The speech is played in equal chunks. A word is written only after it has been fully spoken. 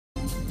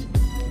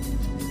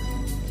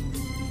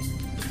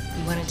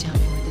You want to tell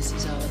me what this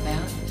is all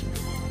about?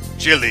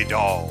 Chili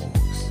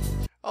dogs.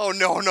 Oh,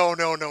 no, no,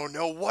 no, no,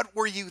 no. What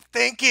were you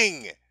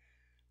thinking?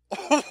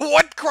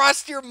 What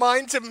crossed your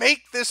mind to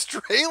make this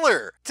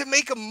trailer? To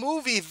make a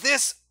movie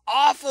this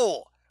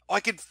awful? Oh, I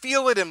could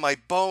feel it in my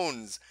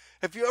bones.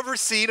 Have you ever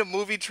seen a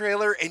movie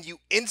trailer and you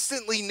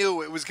instantly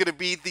knew it was going to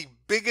be the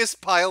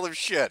biggest pile of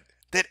shit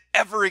that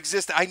ever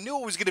existed? I knew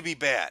it was going to be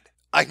bad.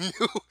 I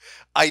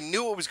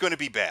knew it was going to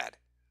be bad.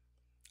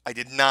 I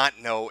did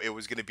not know it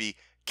was going to be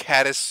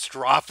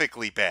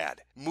catastrophically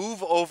bad.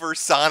 Move over,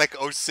 Sonic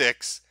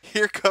 '06.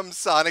 Here comes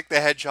Sonic the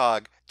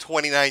Hedgehog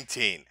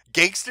 2019.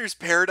 Gangster's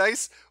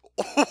Paradise?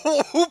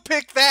 Who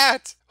picked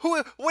that?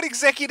 What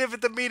executive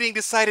at the meeting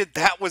decided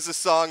that was a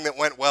song that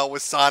went well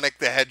with Sonic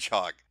the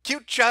Hedgehog?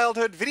 Cute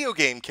childhood video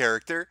game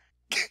character?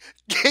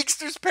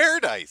 Gangster's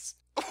Paradise.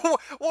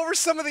 What were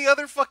some of the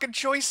other fucking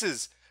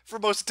choices for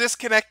most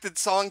disconnected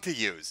song to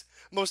use?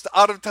 Most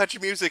out-of-touch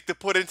music to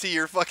put into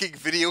your fucking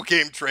video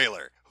game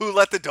trailer? Who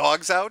Let the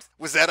Dogs Out?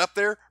 Was that up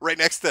there? Right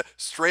next to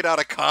Straight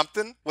Outta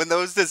Compton? When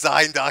those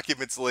design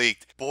documents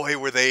leaked, boy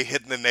were they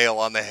hitting the nail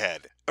on the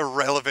head.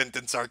 Irrelevant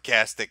and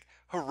sarcastic,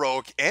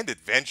 heroic and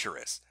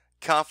adventurous,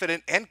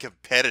 confident and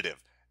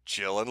competitive,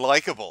 chill and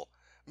likable,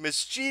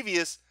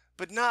 mischievous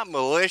but not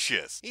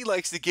malicious. He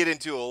likes to get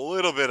into a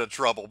little bit of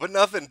trouble, but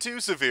nothing too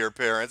severe,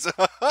 parents.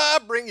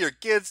 Bring your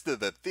kids to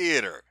the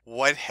theater.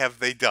 What have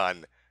they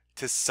done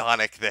to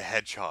Sonic the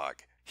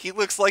Hedgehog? He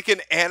looks like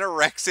an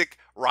anorexic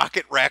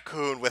rocket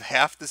raccoon with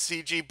half the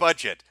CG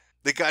budget.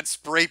 They got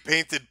spray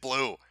painted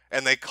blue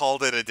and they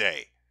called it a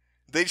day.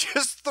 They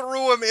just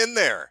threw him in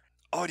there.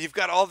 Oh, and you've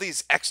got all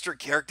these extra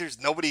characters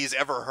nobody's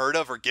ever heard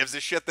of or gives a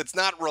shit that's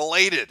not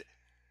related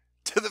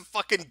to the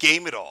fucking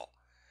game at all.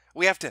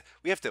 We have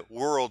to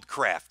world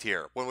craft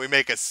here when we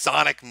make a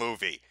Sonic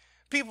movie.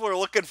 People are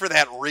looking for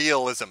that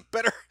realism.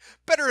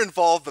 Better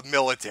involve the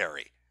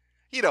military.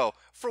 You know,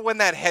 for when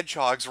that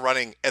hedgehog's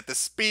running at the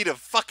speed of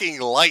fucking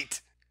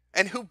light.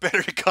 And who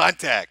better to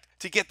contact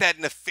to get that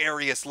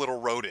nefarious little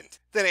rodent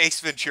than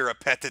Ace Ventura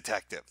Pet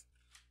Detective?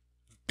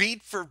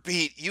 Beat for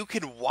beat, you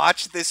can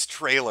watch this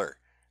trailer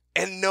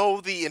and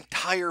know the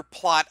entire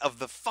plot of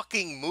the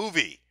fucking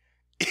movie.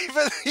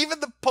 Even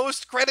the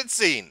post-credit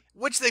scene,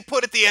 which they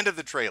put at the end of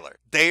the trailer.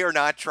 They are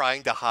not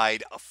trying to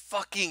hide a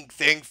fucking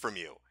thing from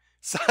you.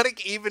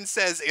 Sonic even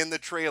says in the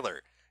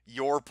trailer,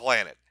 your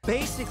planet.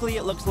 Basically,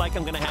 it looks like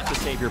I'm gonna have to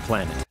save your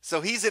planet. So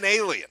he's an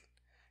alien.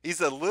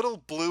 He's a little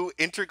blue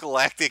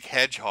intergalactic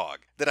hedgehog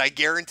that I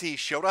guarantee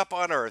showed up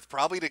on Earth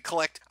probably to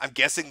collect, I'm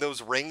guessing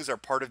those rings are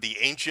part of the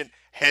ancient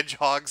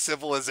hedgehog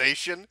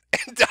civilization.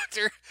 And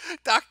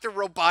Dr.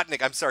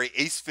 Robotnik, I'm sorry,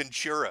 Ace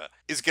Ventura,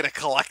 is going to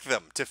collect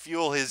them to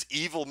fuel his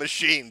evil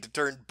machine to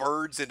turn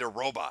birds into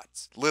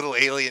robots. Little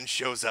alien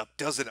shows up,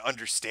 doesn't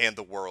understand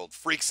the world,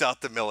 freaks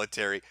out the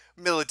military.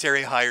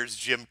 Military hires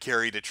Jim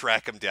Carrey to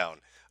track him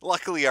down.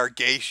 Luckily, our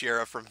gay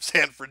sheriff from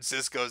San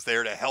Francisco is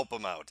there to help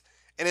him out.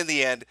 And in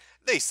the end,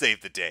 they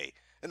save the day,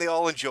 and they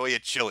all enjoy a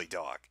chili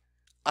dog.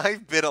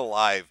 I've been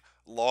alive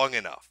long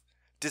enough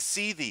to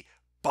see the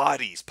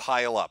bodies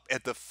pile up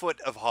at the foot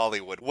of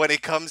Hollywood when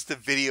it comes to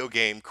video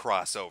game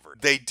crossover.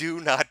 They do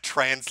not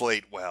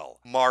translate well.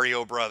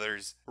 Mario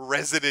Brothers,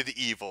 Resident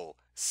Evil,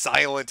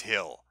 Silent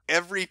Hill.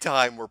 Every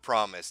time we're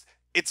promised,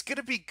 it's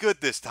gonna be good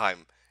this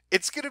time.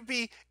 It's gonna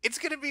be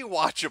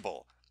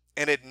watchable.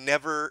 And it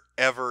never,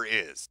 ever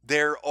is.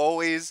 They're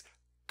always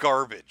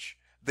garbage.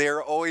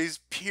 They're always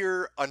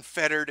pure,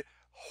 unfettered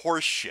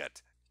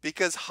horseshit.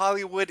 Because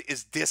Hollywood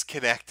is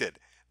disconnected.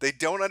 They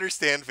don't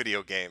understand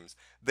video games.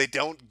 They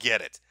don't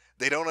get it.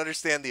 They don't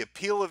understand the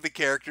appeal of the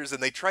characters,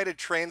 and they try to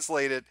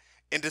translate it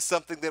into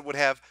something that would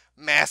have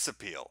mass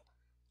appeal.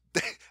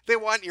 They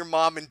want your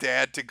mom and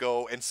dad to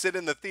go and sit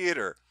in the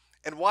theater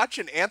and watch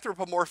an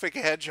anthropomorphic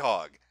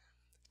hedgehog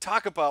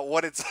talk about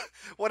what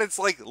it's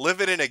like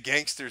living in a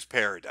gangster's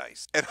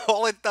paradise. And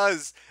all it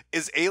does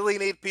is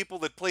alienate people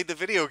that played the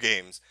video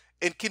games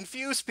and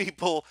confuse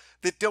people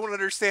that don't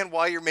understand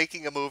why you're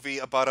making a movie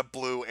about a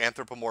blue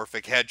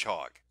anthropomorphic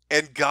hedgehog.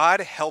 And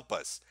God help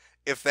us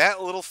if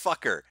that little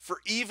fucker, for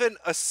even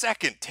a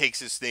second,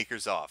 takes his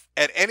sneakers off.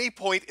 At any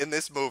point in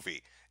this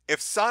movie,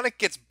 if Sonic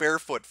gets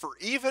barefoot for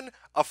even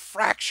a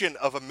fraction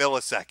of a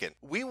millisecond,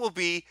 we will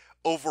be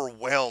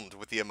overwhelmed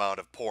with the amount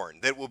of porn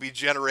that will be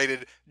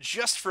generated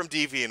just from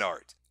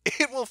DeviantArt.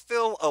 It will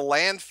fill a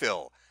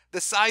landfill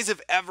the size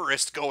of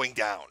Everest going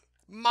down,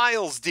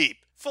 miles deep,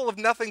 full of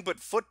nothing but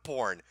foot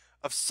porn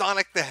of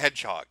Sonic the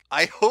Hedgehog.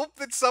 I hope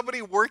that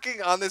somebody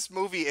working on this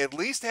movie at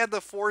least had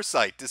the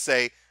foresight to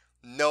say,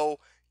 no,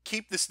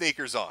 keep the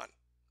sneakers on.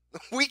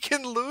 We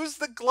can lose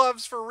the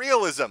gloves for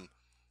realism,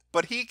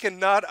 but he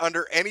cannot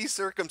under any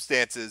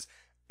circumstances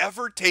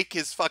ever take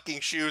his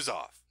fucking shoes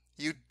off.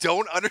 You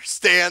don't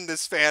understand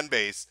this fan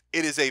base.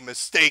 It is a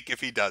mistake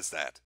if he does that.